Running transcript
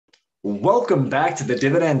Welcome back to the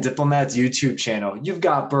Dividend Diplomats YouTube channel. You've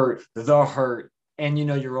got Bert, the Hurt, and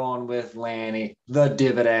you're on with Lanny, the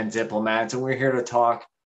Dividend Diplomats, and we're here to talk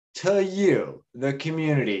to you, the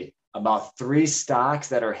community, about three stocks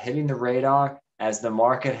that are hitting the radar as the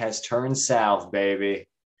market has turned south, baby.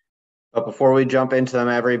 But before we jump into them,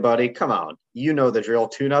 everybody, come on. You know the drill.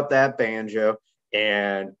 Tune up that banjo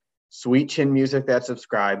and sweet chin music, that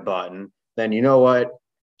subscribe button. Then you know what?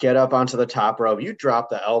 Get up onto the top row. You drop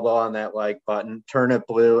the elbow on that like button, turn it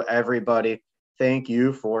blue. Everybody, thank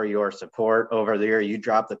you for your support over there. You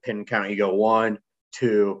drop the pin count. You go 1,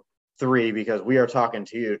 2, 3, because we are talking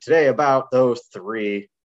to you today about those three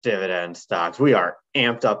dividend stocks. We are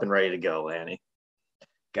amped up and ready to go, Lanny.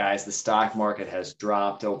 Guys, the stock market has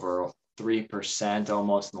dropped over 3%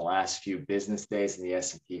 almost in the last few business days in the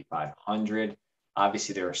S&P 500.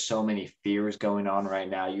 Obviously, there are so many fears going on right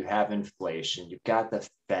now. You have inflation. You've got the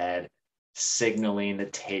Fed signaling the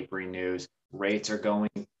tapering news. Rates are going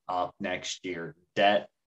up next year. Debt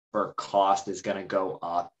for cost is going to go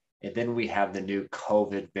up. And then we have the new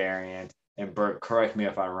COVID variant. And Bert, correct me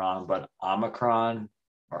if I'm wrong, but Omicron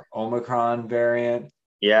variant.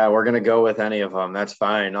 Yeah, we're going to go with any of them. That's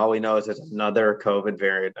fine. All we know is it's another COVID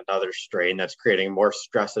variant, another strain that's creating more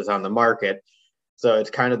stresses on the market. So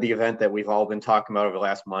it's kind of the event that we've all been talking about over the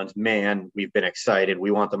last month. Man, we've been excited.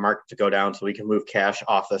 We want the market to go down so we can move cash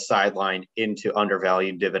off the sideline into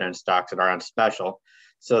undervalued dividend stocks that are on special.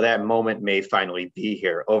 So that moment may finally be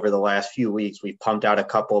here. Over the last few weeks, we've pumped out a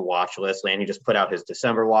couple of watch lists. Lanny just put out his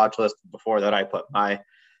December watch list. Before that, I put my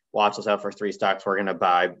watch list out for three stocks we're going to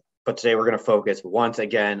buy. But today we're going to focus once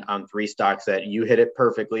again on three stocks that you hit it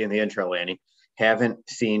perfectly in the intro, Lanny. Haven't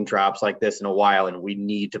seen drops like this in a while, and we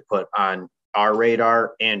need to put on our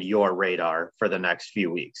radar and your radar for the next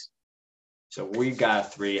few weeks. So we've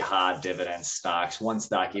got three hot dividend stocks. One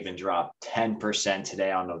stock even dropped 10%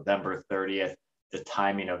 today on November 30th, the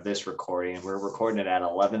timing of this recording. And we're recording it at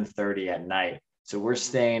 11:30 at night. So we're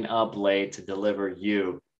staying up late to deliver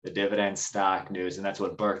you the dividend stock news. And that's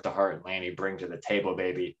what Bert, the Heart, and Lanny bring to the table,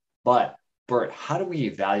 baby. But Bert, how do we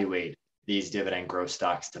evaluate these dividend growth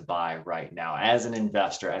stocks to buy right now? As an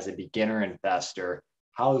investor, as a beginner investor,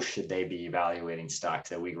 how should they be evaluating stocks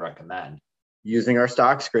that we recommend? Using our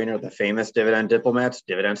stock screener, the famous Dividend Diplomats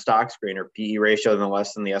dividend stock screener, PE ratio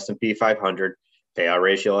less than the S&P 500, payout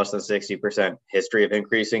ratio less than 60%, history of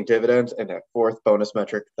increasing dividends, and that fourth bonus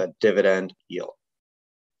metric, the dividend yield.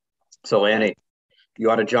 So Lanny, you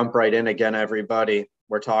want to jump right in again, everybody.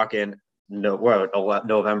 We're talking November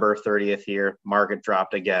 30th here. Market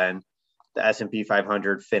dropped again. The S&P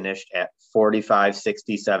 500 finished at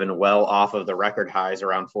 45.67, well off of the record highs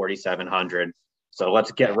around 4,700. So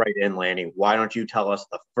let's get right in, Lanny. Why don't you tell us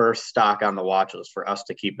the first stock on the watch list for us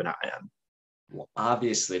to keep an eye on? Well,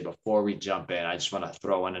 obviously, before we jump in, I just want to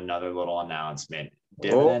throw in another little announcement.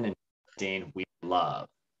 Dividend investing, we love.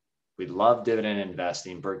 We love dividend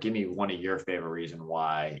investing. Bert, give me one of your favorite reasons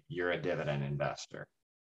why you're a dividend investor.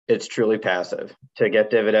 It's truly passive. To get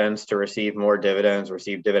dividends, to receive more dividends,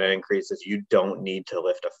 receive dividend increases, you don't need to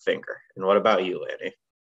lift a finger. And what about you, Lanny?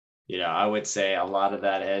 I would say a lot of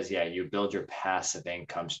that is, you build your passive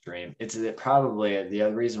income stream. It's probably the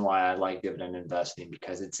other reason why I like dividend investing,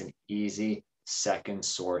 because it's an easy second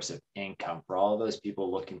source of income for all those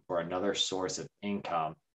people looking for another source of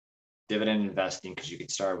income. Dividend investing, because you can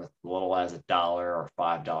start with as little as $1 or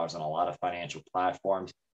 $5 on a lot of financial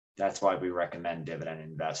platforms. That's why we recommend dividend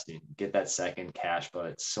investing. Get that second cash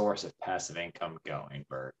flow, source of passive income going,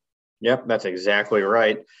 Bert. Yep, that's exactly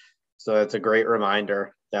right. So that's a great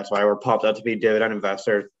reminder. That's why we're pumped up to be dividend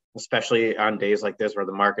investors, especially on days like this where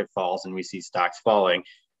the market falls and we see stocks falling.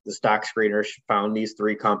 The stock screener found these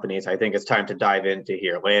three companies. I think it's time to dive into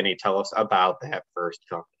here. Lanny, tell us about that first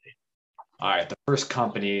company. All right, the first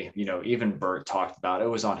company, even Bert talked about, it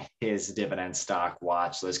was on his dividend stock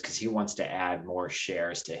watch list because he wants to add more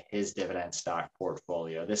shares to his dividend stock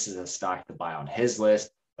portfolio. This is a stock to buy on his list,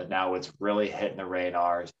 but now it's really hitting the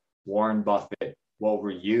radars. Warren Buffett, what were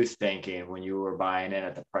you thinking when you were buying in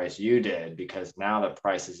at the price you did? Because now the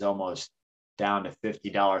price is almost down to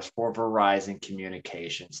 $50 for Verizon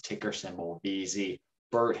Communications, ticker symbol VZ.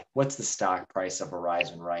 Bert, what's the stock price of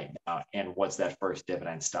Verizon right now? And what's that first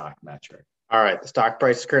dividend stock metric? All right, the stock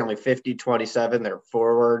price is currently $50.27. Their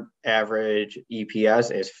forward average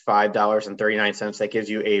EPS is $5.39. That gives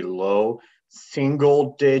you a low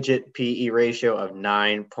single-digit PE ratio of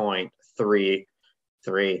 9.33,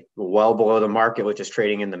 well below the market, which is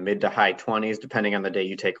trading in the mid to high 20s, depending on the day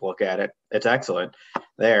you take a look at it. It's excellent.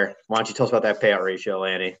 There. Why don't you tell us about that payout ratio,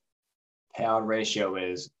 Lanny? Payout ratio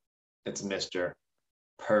it's Mr.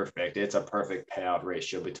 perfect. It's a perfect payout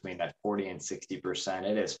ratio between that 40 and 60%.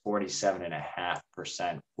 It is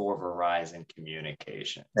 47.5% for Verizon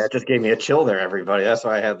Communications. That just gave me a chill there, everybody. That's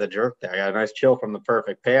why I had the jerk there. I got a nice chill from the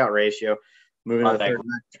perfect payout ratio. Moving to the third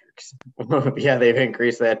metrics. Yeah, they've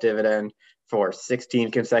increased that dividend for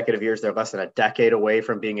 16 consecutive years. They're less than a decade away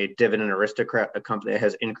from being a dividend aristocrat, a company that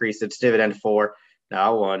has increased its dividend for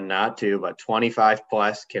not one, not two, but 25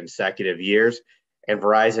 plus consecutive years. And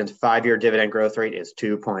Verizon's 5-year dividend growth rate is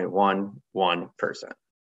 2.11%.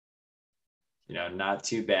 Not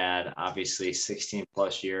too bad. Obviously, 16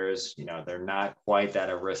 plus years, they're not quite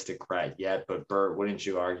that aristocrat yet, but Bert, wouldn't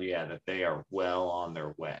you argue that they are well on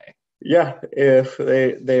their way? Yeah, if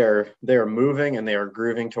they are moving and they are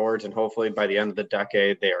grooving towards, and hopefully by the end of the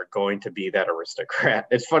decade, they are going to be that aristocrat.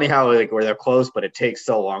 It's funny how where they're close, but it takes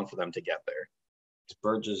so long for them to get there. It's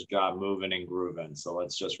Burge's job moving and grooving, so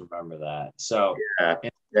let's just remember that. So yeah,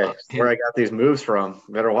 where I got these moves from.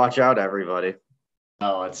 Better watch out, everybody.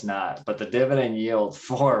 No, it's not. But the dividend yield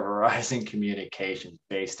for Verizon Communications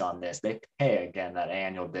based on this, they pay again that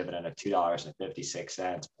annual dividend of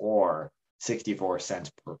 $2.56 or 64 cents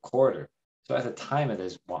per quarter. So at the time of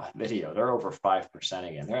this video, they're over 5%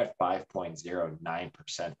 again. They're at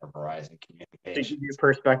 5.09% for Verizon Communications. To give you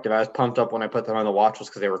perspective, I was pumped up when I put them on the watch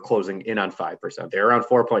list because they were closing in on 5%. They were around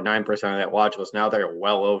 4.9% of that watch list. Now they're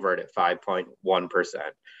well over it at 5.1%.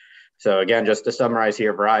 So again, just to summarize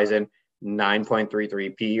here, Verizon,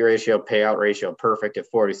 9.33 PE ratio, payout ratio perfect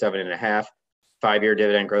at 47.5, 5-year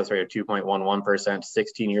dividend growth rate of 2.11%,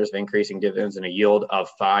 16 years of increasing dividends, and a yield of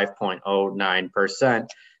 5.09%.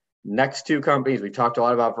 Next two companies, we talked a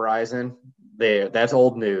lot about Verizon. That's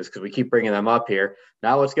old news because we keep bringing them up here.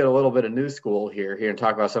 Now let's get a little bit of new school here and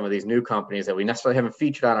talk about some of these new companies that we necessarily haven't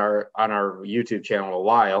featured on our YouTube channel in a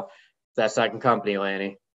while. That second company,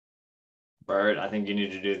 Lanny. Bert, I think you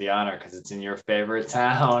need to do the honor because it's in your favorite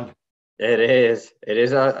town. It is. It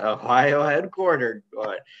is Ohio headquartered,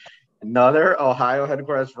 but another Ohio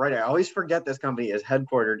headquarters. Right. I always forget this company is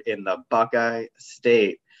headquartered in the Buckeye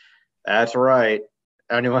State. That's right.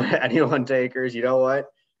 Anyone takers, you know what?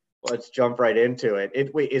 Let's jump right into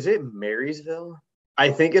it. Wait, is it Marysville?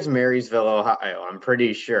 I think it's Marysville, Ohio. I'm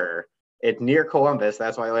pretty sure. It's near Columbus.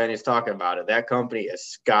 That's why Lanny's talking about it. That company is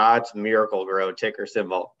Scott's Miracle-Gro, ticker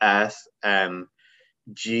symbol SMG.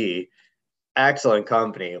 Excellent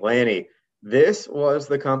company. Lanny, this was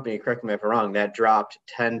the company, correct me if I'm wrong, that dropped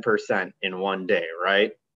 10% in one day,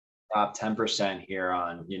 right? Dropped 10% here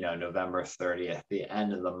on, November 30th, the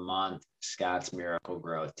end of the month. Scott's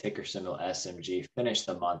Miracle-Gro, ticker symbol SMG, finished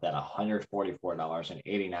the month at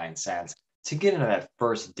 $144.89. To get into that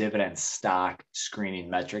first dividend stock screening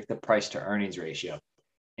metric, the price to earnings ratio,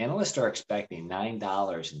 analysts are expecting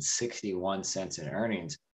 $9.61 in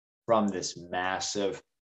earnings from this massive,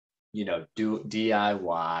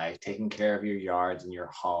 DIY, taking care of your yards and your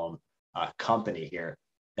home company here.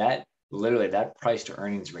 That price to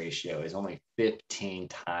earnings ratio is only 15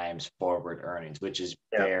 times forward earnings, which is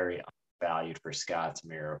very undervalued for Scott's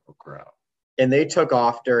Miracle-Gro. And they took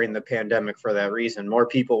off during the pandemic for that reason. More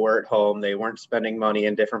people were at home. They weren't spending money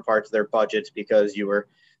in different parts of their budgets because you were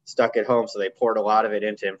stuck at home. So they poured a lot of it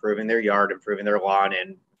into improving their yard, improving their lawn,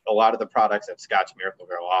 and a lot of the products that Scott's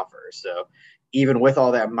Miracle-Gro offers. So even with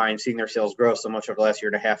all that in mind, seeing their sales grow so much over the last year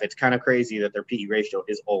and a half, it's kind of crazy that their PE ratio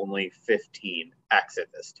is only 15x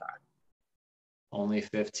at this time. Only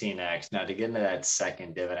 15x. Now, to get into that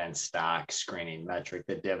second dividend stock screening metric,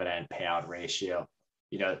 the dividend payout ratio,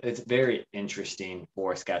 it's very interesting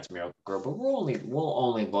for Scott's Miracle-Gro, but we'll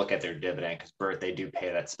only look at their dividend because, Bert, they do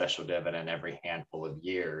pay that special dividend every handful of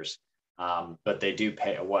years. But they do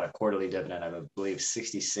pay a quarterly dividend of, I believe,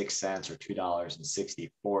 66 cents or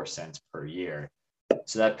 $2.64 per year.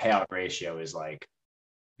 So that payout ratio is like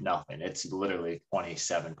nothing. It's literally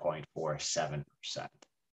 27.47%.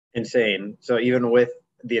 Insane. So even with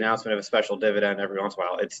the announcement of a special dividend every once in a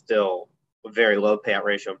while, it's still a very low payout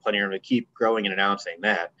ratio and plenty of room to keep growing and announcing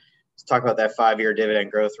that. Let's talk about that 5-year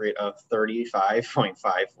dividend growth rate of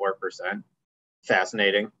 35.54%.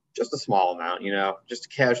 Fascinating. Just a small amount, just a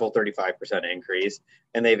casual 35% increase.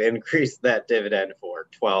 And they've increased that dividend for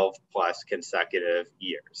 12 plus consecutive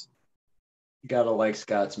years. You gotta like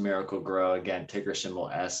Scott's Miracle-Gro. Again, ticker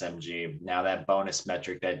symbol SMG. Now that bonus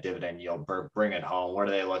metric, that dividend yield, Bert, bring it home. What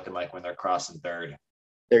are they looking like when they're crossing third?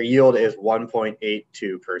 Their yield is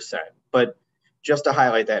 1.82%. But just to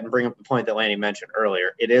highlight that and bring up the point that Lanny mentioned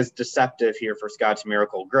earlier, it is deceptive here for Scott's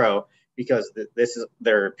Miracle-Gro because this is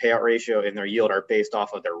their payout ratio and their yield are based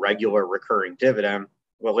off of their regular recurring dividend.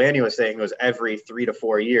 What Lanny was saying was every 3 to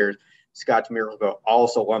 4 years, Scott's Miracle-Gro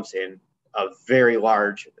also lumps in a very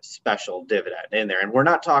large special dividend in there. And we're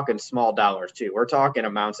not talking small dollars too. We're talking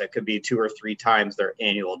amounts that could be 2 or 3 times their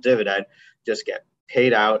annual dividend, just get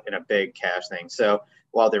paid out in a big cash thing. So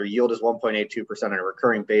while their yield is 1.82% on a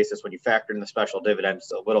recurring basis, when you factor in the special dividend,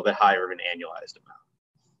 it's a little bit higher of an annualized amount.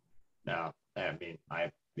 No, I mean,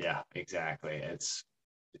 yeah, exactly. It's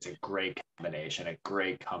a great combination, a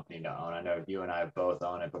great company to own. I know you and I both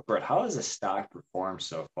own it, but Brett, how has the stock performed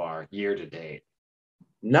so far year to date?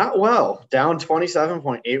 Not well, down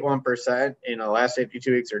 27.81%. In the last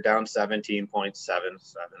 52 weeks, they're down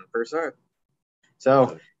 17.77%.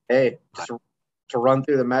 So, hey, just to run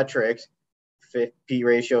through the metrics, P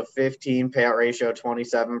ratio 15, payout ratio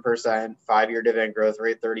 27%, 5-year dividend growth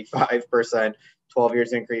rate 35%, 12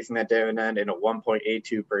 years increasing that dividend, and a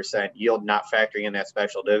 1.82% yield, not factoring in that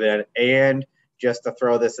special dividend. And just to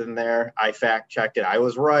throw this in there, I fact checked it. I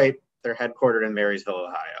was right. They're headquartered in Marysville,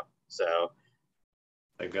 Ohio. So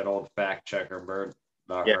a good old fact checker, Bert.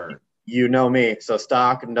 Yeah, you know me. So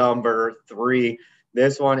stock number 3.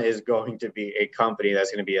 This one is going to be a company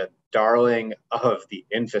that's going to be a darling of the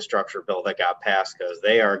infrastructure bill that got passed, because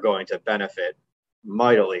they are going to benefit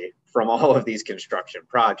mightily from all of these construction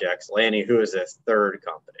projects. Lanny, who is this third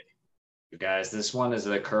company? You guys, this one is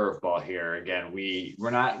a curveball here. Again, we're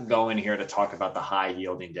not going here to talk about the high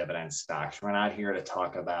yielding dividend stocks. We're not here to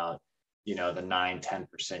talk about, the 9-10%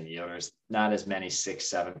 yielders, not as many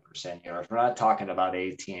 6-7% yielders. We're not talking about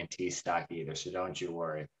AT&T stock either, so don't you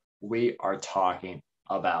worry. We are talking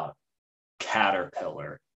about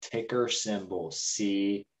Caterpillar, ticker symbol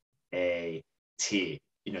CAT.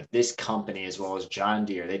 This company, as well as John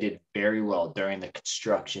Deere, they did very well during the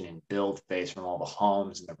construction and build phase, from all the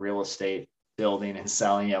homes and the real estate building and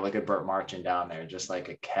selling. Yeah, look at Bert marching down there, just like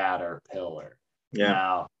a caterpillar. Yeah.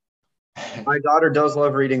 Now, my daughter does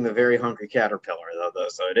love reading The Very Hungry Caterpillar, though,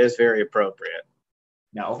 so it is very appropriate.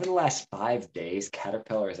 Now, over the last 5 days,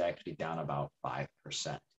 Caterpillar is actually down about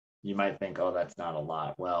 5%. You might think, oh, that's not a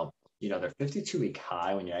lot. Well, their 52-week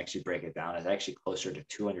high, when you actually break it down, is actually closer to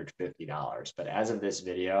 $250. But as of this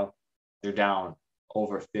video, they're down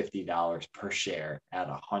over $50 per share at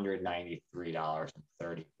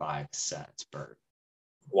 $193.35, Bert.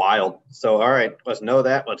 Wild. So, all right, let's know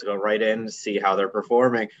that. Let's go right in and see how they're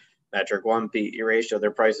performing. Metric 1, PE ratio,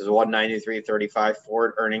 their price is 193.35.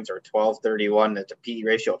 Forward earnings are 12.31. That's a PE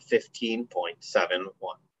ratio of 15.71.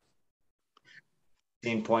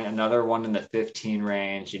 Another one in the 15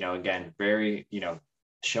 range, again, very,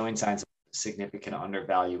 showing signs of significant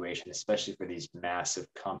undervaluation, especially for these massive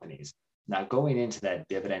companies. Now, going into that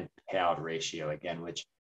dividend payout ratio again, which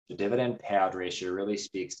the dividend payout ratio really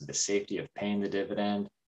speaks to the safety of paying the dividend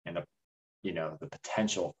and the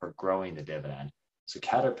potential for growing the dividend. So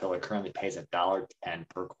Caterpillar currently pays $1.10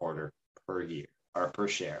 per quarter per year or per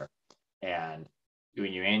share. And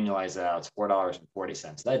when you annualize that out, it's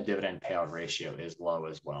 $4.40. That dividend payout ratio is low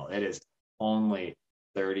as well. It is only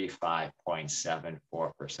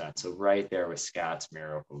 35.74%. So right there with Scott's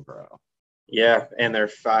Miracle-Gro. Yeah, and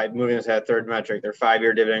moving to that third metric, their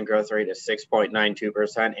 5-year dividend growth rate is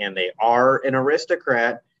 6.92%, and they are an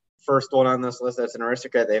aristocrat. First one on this list that's an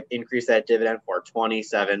aristocrat. They've increased that dividend for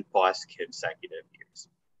 27 plus consecutive years.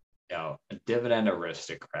 A dividend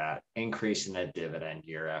aristocrat, increasing that dividend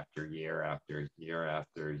year after year after year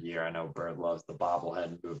after year. I know Bert loves the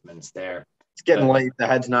bobblehead movements there. It's getting late. The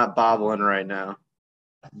head's not bobbling right now.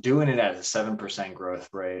 Doing it at a 7% growth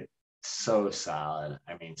rate, so solid.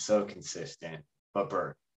 I mean, so consistent. But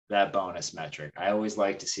Bert, that bonus metric, I always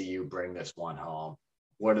like to see you bring this one home.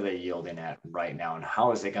 What are they yielding at right now, and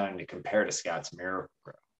how is it going to compare to Scott's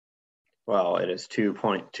Miracle-Gro? Well, it is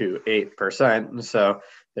 2.28%. So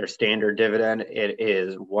their standard dividend, it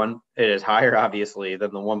is higher, obviously,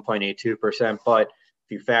 than the 1.82%. But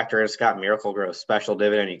if you factor in Scott Miracle-Gro's special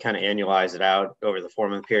dividend, you kind of annualize it out over the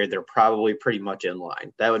 4-month period, they're probably pretty much in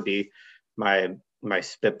line. That would be my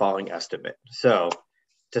spitballing estimate. So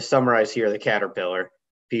to summarize here, the Caterpillar,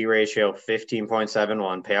 P ratio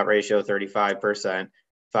 15.71, payout ratio 35%,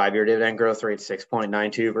 5-year dividend growth rate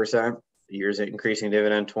 6.92%, years increasing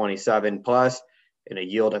dividend 27 plus, and a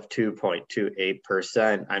yield of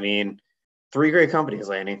 2.28%. I mean, 3 great companies,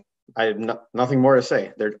 Lanny. I have nothing more to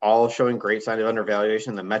say. They're all showing great signs of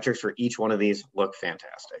undervaluation. The metrics for each one of these look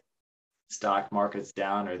fantastic. Stock market's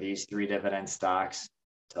down. Are these 3 dividend stocks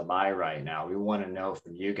to buy right now? We want to know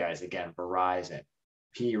from you guys. Again, Verizon,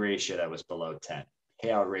 P ratio that was below 10,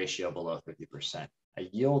 payout ratio below 50%, a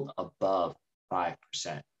yield above 5%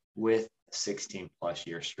 with a 16 plus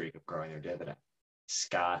year streak of growing their dividend.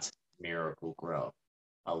 Scott's Miracle-Gro,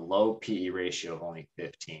 a low PE ratio of only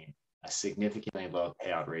 15, a significantly low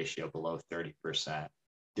payout ratio below 30%,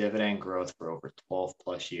 dividend growth for over 12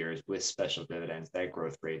 plus years with special dividends. That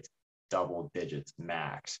growth rate's double digits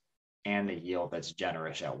max, and the yield that's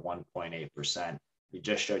generous at 1.8%. We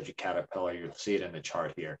just showed you Caterpillar. You'll see it in the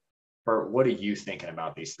chart here. Bert, what are you thinking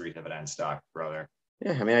about these three dividend stocks, brother?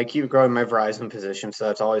 Yeah, I mean, I keep growing my Verizon position, so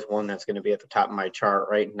that's always one that's going to be at the top of my chart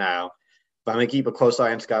right now. But I'm going to keep a close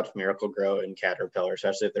eye on Scotts Miracle-Gro and Caterpillar,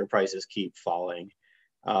 especially if their prices keep falling.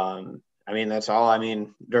 I mean, that's all. I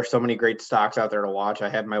mean, there's so many great stocks out there to watch. I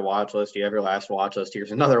had my watch list. You have your last watch list.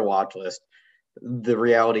 Here's another watch list. The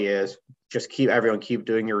reality is just keep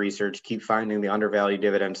doing your research, keep finding the undervalued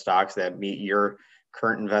dividend stocks that meet your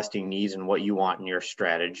current investing needs and what you want in your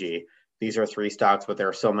strategy. These are three stocks, but there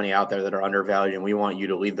are so many out there that are undervalued, and we want you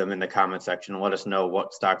to leave them in the comment section and let us know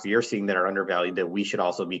what stocks you're seeing that are undervalued that we should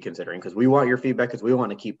also be considering, because we want your feedback, because we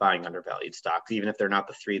want to keep buying undervalued stocks, even if they're not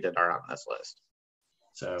the three that are on this list.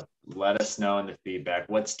 So let us know in the feedback,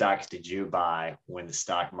 what stocks did you buy when the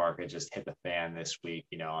stock market just hit the fan this week,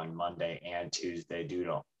 on Monday and Tuesday, due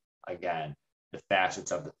to, again, the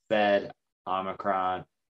facets of the Fed, Omicron,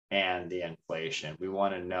 and the inflation. We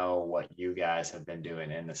want to know what you guys have been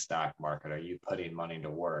doing in the stock market. Are you putting money to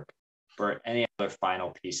work? For any other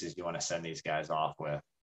final pieces you want to send these guys off with?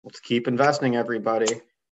 Let's keep investing, everybody.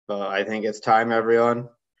 But I think it's time, everyone.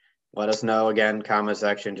 Let us know again, comment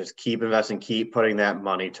section. Just keep investing, keep putting that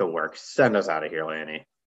money to work. Send us out of here, Lanny.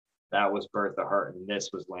 That was Bert the Hurt, and this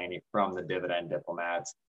was Lanny from the Dividend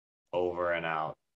Diplomats. Over and out.